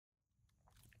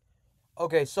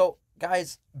Okay, so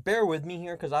guys, bear with me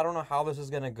here because I don't know how this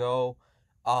is gonna go.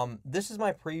 This is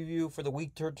my preview for the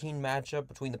Week 13 matchup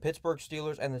between the Pittsburgh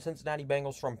Steelers and the Cincinnati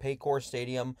Bengals from Paycor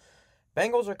Stadium.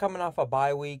 Bengals are coming off a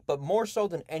bye week, but more so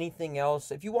than anything else,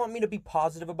 if you want me to be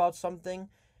positive about something,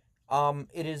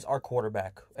 it is our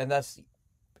quarterback,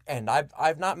 and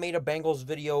I've not made a Bengals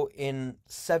video in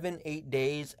 7-8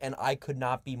 days, and I could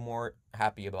not be more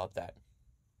happy about that.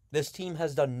 This team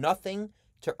has done nothing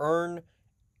to earn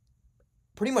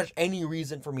pretty much any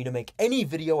reason for me to make any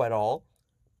video at all.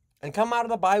 And come out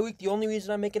of the bye week, the only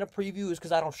reason I'm making a preview is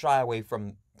because I don't shy away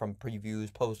from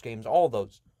previews, post games, all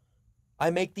those. I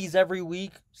make these every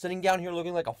week, sitting down here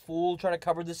looking like a fool trying to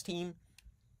cover this team.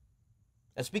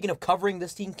 And speaking of covering,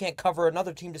 this team can't cover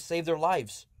another team to save their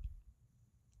lives.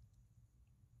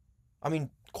 I mean,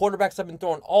 quarterbacks have been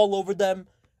thrown all over them,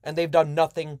 and they've done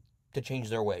nothing to change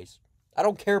their ways. I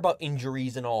don't care about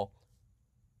injuries and all.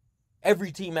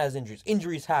 Every team has injuries.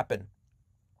 Injuries happen.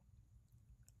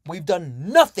 We've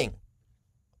done nothing.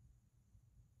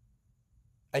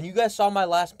 And you guys saw my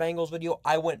last Bengals video.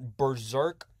 I went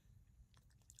berserk.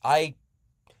 I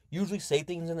usually say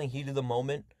things in the heat of the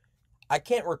moment. I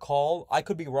can't recall. I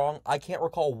could be wrong. I can't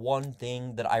recall one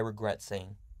thing that I regret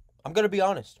saying. I'm going to be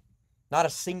honest. Not a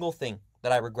single thing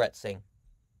that I regret saying.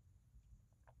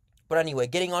 But anyway,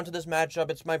 getting onto this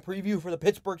matchup, it's my preview for the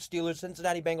Pittsburgh Steelers,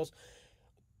 Cincinnati Bengals.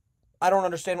 I don't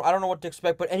understand. I don't know what to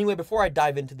expect. But anyway, before I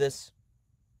dive into this,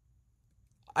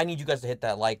 I need you guys to hit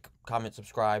that like, comment,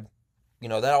 subscribe. You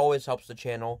know, that always helps the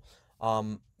channel.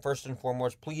 First and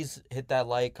foremost, please hit that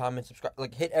like, comment, subscribe.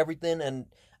 Like, hit everything. And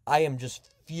I am just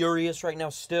furious right now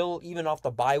still, even off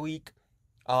the bye week.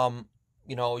 You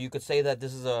know, you could say that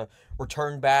this is a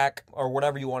return back or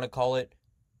whatever you want to call it.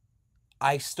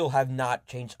 I still have not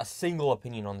changed a single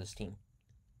opinion on this team.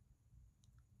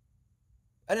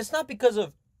 And it's not because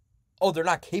of, oh, they're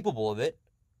not capable of it.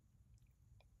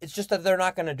 It's just that they're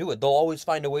not going to do it. They'll always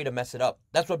find a way to mess it up.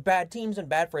 That's what bad teams and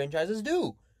bad franchises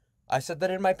do. I said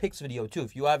that in my picks video too.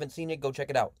 If you haven't seen it, go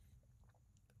check it out.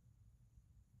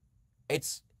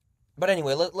 But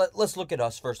anyway, let's look at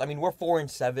us first. I mean, we're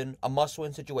 4-7, a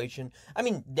must-win situation. I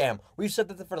mean, damn, we've said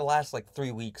that for the last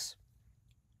 3 weeks.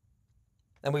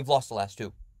 And we've lost the last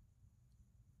 2.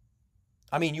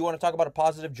 I mean, you want to talk about a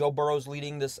positive? Joe Burrow's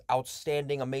leading this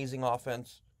outstanding, amazing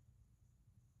offense.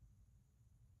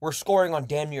 We're scoring on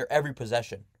damn near every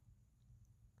possession.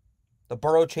 The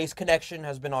Burrow-Chase connection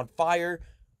has been on fire.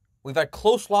 We've had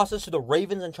close losses to the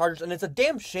Ravens and Chargers, and it's a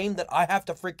damn shame that I have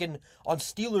to freaking, on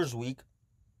Steelers week,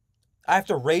 I have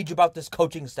to rage about this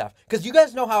coaching staff. Because you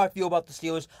guys know how I feel about the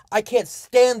Steelers. I can't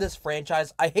stand this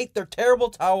franchise. I hate their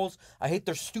terrible towels. I hate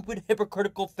their stupid,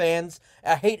 hypocritical fans.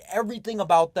 I hate everything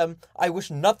about them. I wish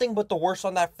nothing but the worst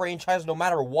on that franchise, no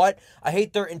matter what. I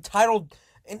hate their entire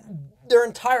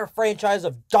franchise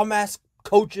of dumbass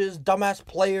coaches, dumbass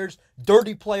players,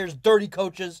 dirty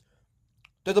coaches.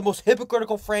 They're the most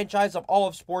hypocritical franchise of all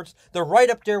of sports. They're right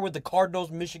up there with the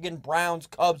Cardinals, Michigan, Browns,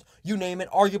 Cubs, you name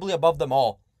it, arguably above them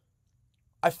all.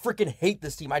 I freaking hate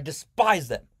this team. I despise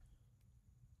them.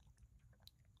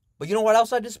 But you know what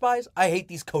else I despise? I hate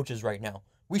these coaches right now.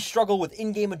 We struggle with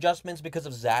in-game adjustments because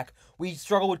of Zach. We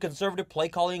struggle with conservative play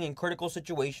calling in critical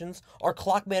situations. Our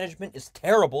clock management is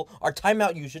terrible. Our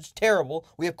timeout usage is terrible.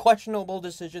 We have questionable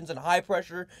decisions and high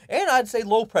pressure, and I'd say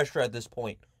low pressure at this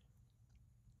point.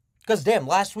 Because damn,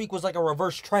 last week was like a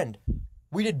reverse trend.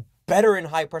 We did better in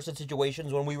high pressure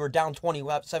situations when we were down 20,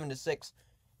 7-6.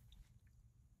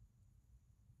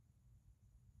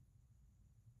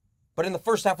 But in the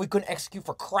first half, we couldn't execute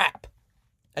for crap.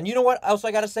 And you know what else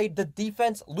I got to say? The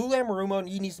defense, Lou Anarumo,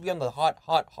 he needs to be on the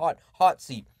hot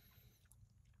seat.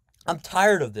 I'm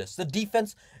tired of this. The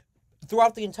defense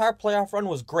throughout the entire playoff run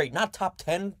was great. Not top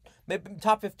 10, maybe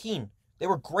top 15. They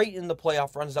were great in the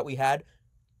playoff runs that we had.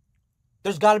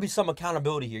 There's got to be some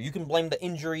accountability here. You can blame the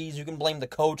injuries. You can blame the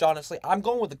coach, honestly. I'm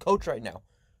going with the coach right now.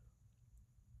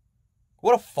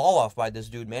 What a fall off by this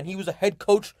dude, man. He was a head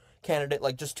coach candidate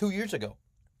just 2 years ago.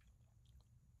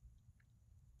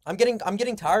 I'm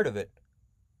getting tired of it.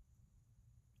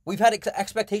 We've had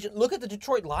expectations. Look at the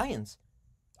Detroit Lions,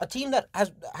 a team that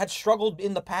had struggled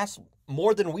in the past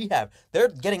more than we have. They're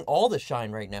getting all the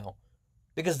shine right now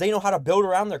because they know how to build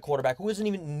around their quarterback, who isn't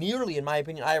even nearly, in my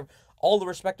opinion, I have all the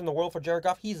respect in the world for Jared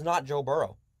Goff. He's not Joe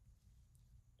Burrow.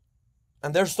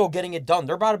 And they're still getting it done.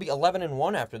 They're about to be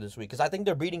 11-1 after this week because I think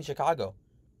they're beating Chicago.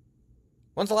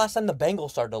 When's the last time the Bengals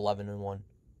started 11-1?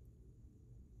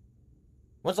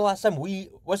 When's the last time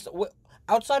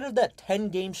outside of that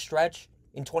 10-game stretch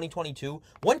in 2022,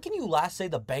 when can you last say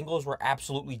the Bengals were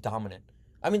absolutely dominant?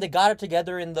 I mean, they got it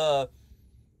together in the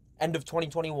end of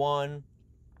 2021.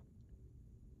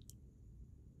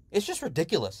 It's just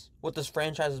ridiculous what this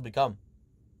franchise has become.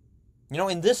 You know,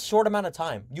 in this short amount of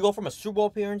time, you go from a Super Bowl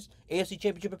appearance, AFC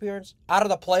Championship appearance, out of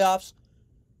the playoffs,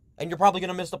 and you're probably going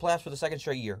to miss the playoffs for the second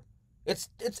straight year. It's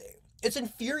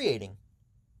infuriating.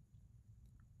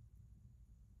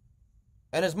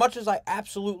 And as much as I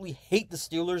absolutely hate the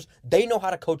Steelers, they know how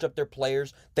to coach up their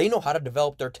players. They know how to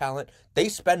develop their talent. They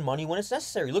spend money when it's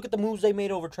necessary. Look at the moves they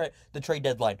made over the trade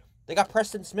deadline. They got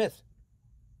Preston Smith.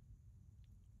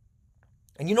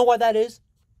 And you know why that is?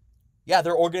 Yeah,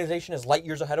 their organization is light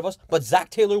years ahead of us, but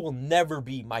Zac Taylor will never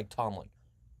be Mike Tomlin.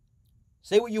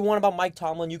 Say what you want about Mike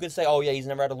Tomlin. You can say, oh yeah, he's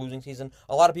never had a losing season.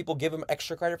 A lot of people give him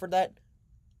extra credit for that.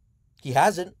 He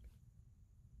hasn't.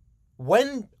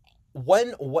 When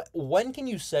can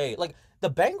you say, like,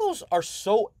 the Bengals are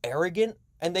so arrogant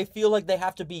and they feel like they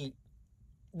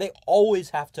always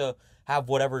have to have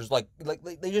whatever's like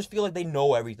they just feel like they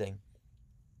know everything.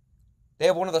 They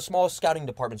have one of the smallest scouting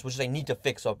departments, which they need to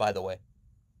fix up, by the way.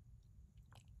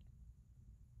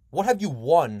 What have you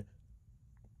won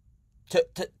to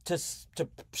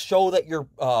show that your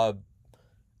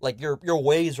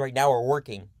ways right now are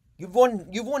working? You've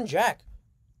won jack.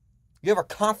 You have a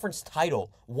conference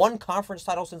title. One conference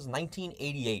title since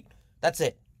 1988. That's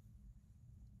it.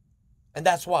 And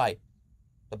that's why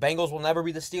the Bengals will never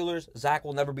be the Steelers. Zach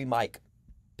will never be Mike.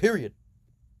 Period.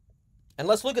 And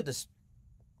let's look at this.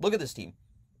 Look at this team.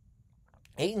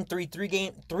 8-3,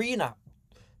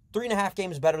 3.5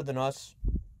 games better than us.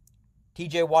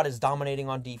 TJ Watt is dominating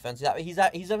on defense. He's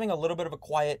having a little bit of a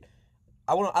quiet.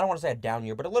 I don't want to say a down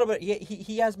year, but a little bit.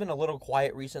 He has been a little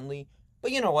quiet recently.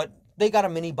 But you know what? They got a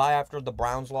mini bye after the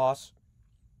Browns loss.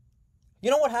 You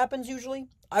know what happens usually?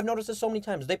 I've noticed this so many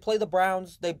times. They play the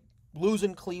Browns. They lose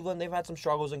in Cleveland. They've had some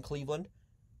struggles in Cleveland.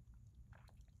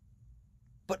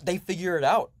 But they figure it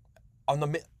out.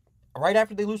 Right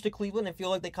after they lose to Cleveland, they feel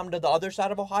like they come to the other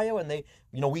side of Ohio and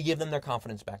we give them their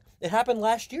confidence back. It happened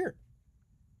last year.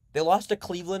 They lost to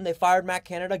Cleveland. They fired Matt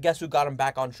Canada. Guess who got them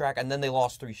back on track? And then they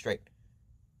lost 3 straight.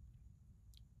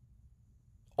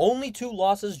 Only 2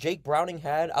 losses Jake Browning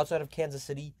had outside of Kansas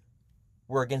City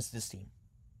were against this team.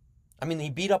 I mean, he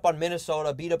beat up on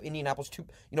Minnesota, beat up Indianapolis,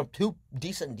 two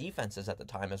decent defenses at the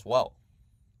time as well.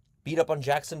 Beat up on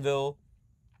Jacksonville,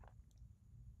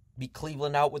 beat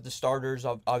Cleveland out with the starters,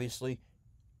 obviously.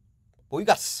 But we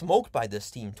got smoked by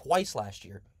this team twice last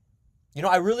year. You know,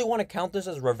 I really want to count this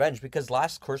as revenge because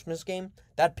last Christmas game,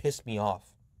 that pissed me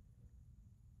off.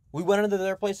 We went into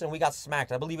their place and we got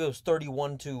smacked. I believe it was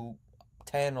 31-10,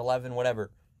 11,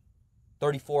 whatever.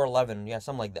 34-11, yeah,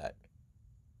 something like that.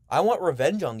 I want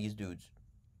revenge on these dudes.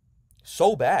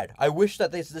 So bad. I wish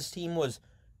that this team was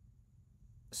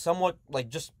somewhat, like,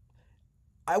 just...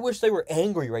 I wish they were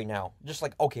angry right now. Just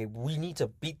like, okay, we need to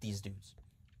beat these dudes.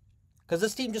 Because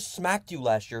this team just smacked you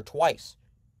last year twice.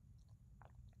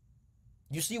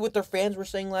 You see what their fans were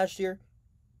saying last year?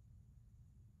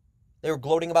 They were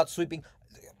gloating about sweeping.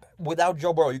 Without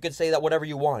Joe Burrow, you could say that whatever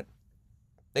you want.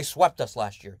 They swept us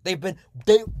last year. They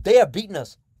have beaten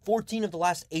us 14 of the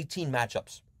last 18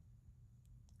 matchups.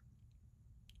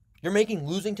 You're making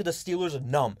losing to the Steelers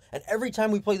numb. And every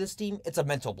time we play this team, it's a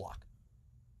mental block.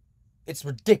 It's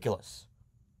ridiculous.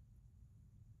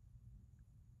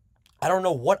 I don't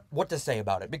know what to say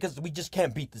about it because we just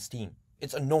can't beat this team.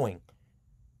 It's annoying.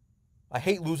 I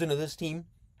hate losing to this team,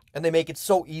 and they make it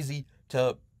so easy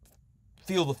to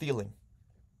feel the feeling.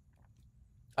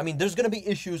 I mean, there's going to be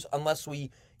issues unless we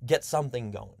get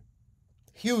something going.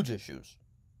 Huge issues.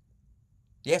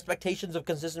 The expectations of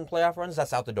consistent playoff runs,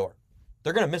 that's out the door.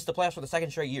 They're going to miss the playoffs for the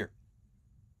second straight year.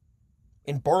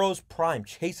 In Burrow's prime,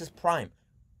 Chase's prime,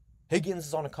 Higgins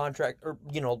is on a contract,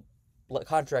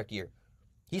 contract year.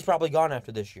 He's probably gone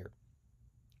after this year.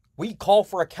 We call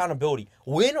for accountability.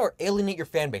 Win or alienate your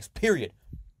fan base, period.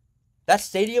 That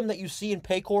stadium that you see in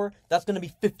Paycor, that's going to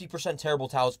be 50% terrible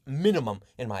towels, minimum,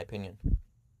 in my opinion.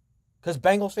 Because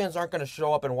Bengals fans aren't going to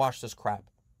show up and watch this crap.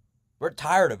 We're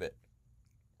tired of it.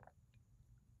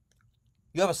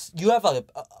 You have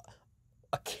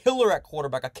a killer at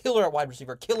quarterback, a killer at wide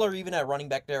receiver, a killer even at running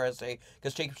back there, I say,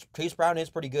 because Chase Brown is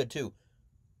pretty good too.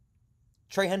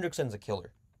 Trey Hendrickson's a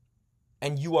killer.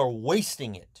 And you are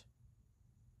wasting it.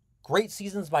 Great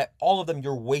seasons by all of them,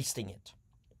 you're wasting it.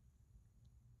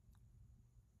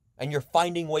 And you're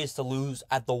finding ways to lose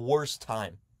at the worst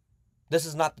time. This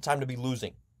is not the time to be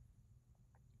losing.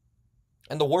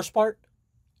 And the worst part,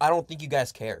 I don't think you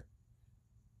guys care.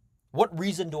 What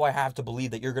reason do I have to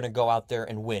believe that you're going to go out there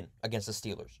and win against the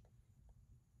Steelers?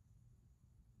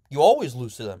 You always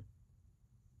lose to them.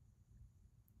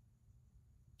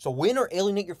 So win or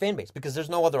alienate your fan base because there's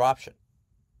no other option.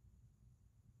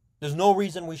 There's no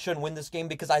reason we shouldn't win this game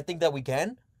because I think that we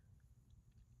can.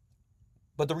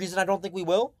 But the reason I don't think we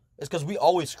will is because we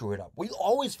always screw it up. We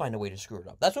always find a way to screw it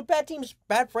up. That's what bad teams,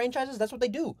 bad franchises, that's what they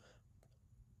do.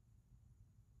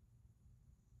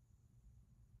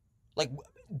 Like,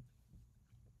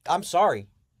 I'm sorry.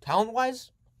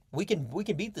 Talent-wise, we can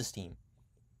beat this team.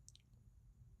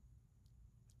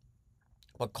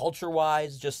 But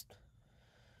culture-wise, just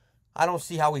I don't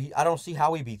see how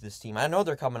we beat this team. I know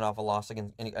they're coming off a loss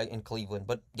against in Cleveland,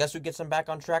 but guess who gets them back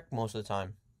on track most of the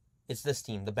time? It's this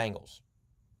team, the Bengals.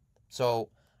 So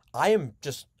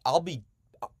I'll be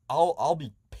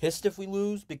pissed if we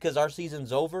lose because our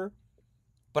season's over,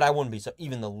 but I wouldn't be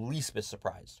even the least bit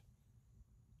surprised.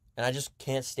 And I just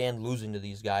can't stand losing to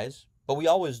these guys, but we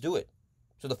always do it.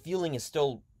 So the feeling is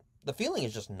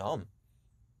just numb.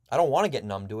 I don't want to get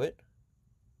numb to it.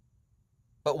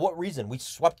 But what reason? We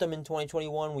swept them in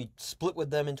 2021. We split with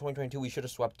them in 2022. We should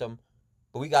have swept them.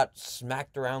 But we got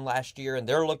smacked around last year, and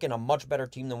they're looking a much better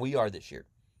team than we are this year.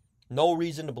 No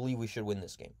reason to believe we should win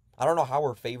this game. I don't know how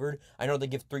we're favored. I know they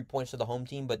give 3 points to the home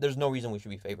team, but there's no reason we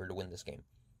should be favored to win this game.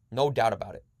 No doubt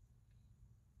about it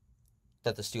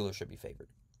that the Steelers should be favored.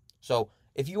 So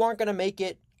if you aren't going to make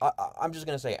it, I'm just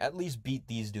going to say, at least beat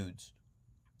these dudes.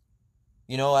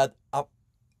 You know,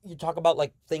 you talk about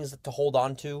like things to hold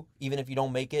on to, even if you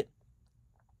don't make it.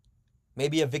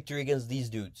 Maybe a victory against these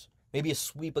dudes. Maybe a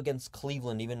sweep against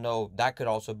Cleveland, even though that could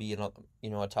also be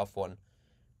a tough one.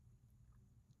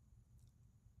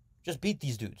 Just beat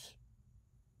these dudes.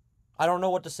 I don't know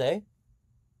what to say.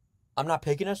 I'm not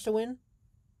picking us to win,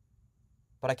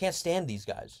 but I can't stand these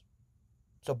guys.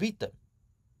 So beat them.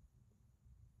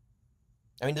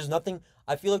 I mean,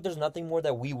 I feel like there's nothing more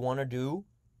that we want to do.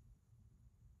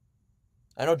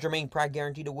 I know Jermaine Pratt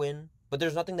guaranteed to win, but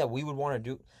there's nothing that we would want to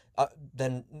do,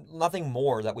 nothing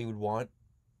more that we would want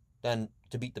than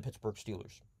to beat the Pittsburgh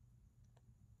Steelers.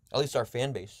 At least our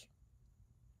fan base.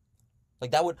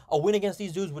 Like a win against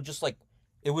these dudes would just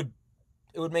it would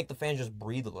make the fans just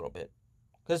breathe a little bit.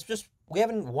 Because we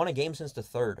haven't won a game since the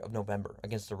 3rd of November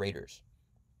against the Raiders.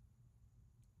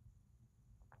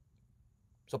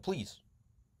 So please,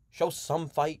 show some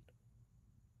fight.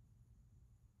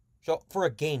 For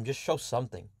a game, just show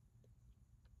something.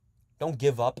 Don't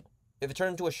give up. If it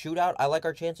turns into a shootout, I like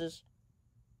our chances.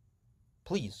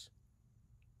 Please.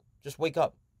 Just wake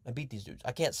up and beat these dudes.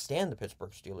 I can't stand the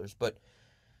Pittsburgh Steelers, but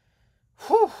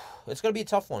it's going to be a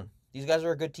tough one. These guys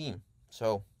are a good team.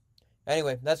 So,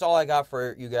 anyway, that's all I got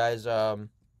for you guys.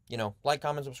 Like,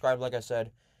 comment, subscribe, like I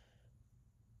said.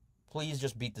 Please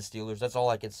just beat the Steelers. That's all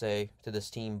I could say to this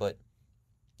team, but,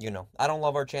 I don't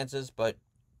love our chances, but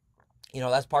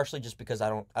that's partially just because I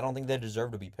don't think they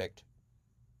deserve to be picked.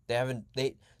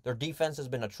 Their defense has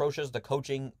been atrocious. The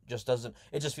coaching just doesn't,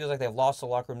 it just feels like they've lost the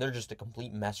locker room. They're just a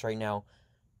complete mess right now.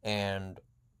 And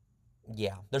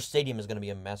yeah, their stadium is going to be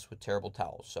a mess with terrible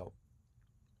towels. So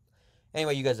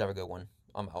anyway, you guys have a good one.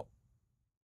 I'm out.